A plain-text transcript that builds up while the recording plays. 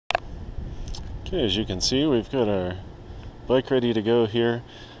Okay, as you can see, we've got our bike ready to go here.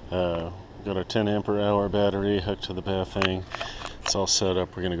 We've got our 10 ampere hour battery hooked to the Bafang. It's all set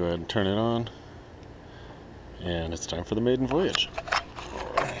up. We're going to go ahead and turn it on. And it's time for the maiden voyage.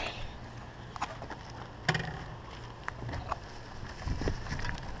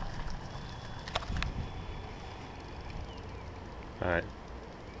 Alright.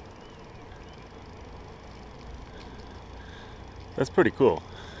 That's pretty cool.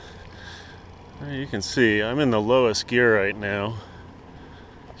 You can see I'm in the lowest gear right now,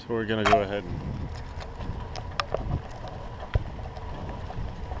 so we're going to go ahead and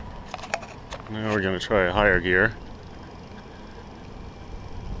now we're going to try a higher gear.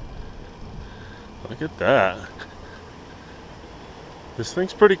 Look at that. This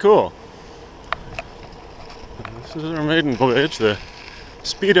thing's pretty cool. This is our maiden voyage. The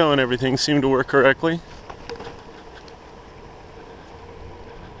speedo and everything seem to work correctly.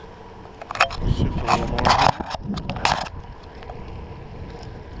 Shift a little more.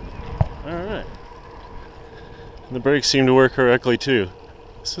 Alright. The brakes seem to work correctly too.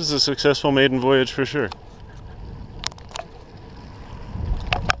 This is a successful maiden voyage for sure.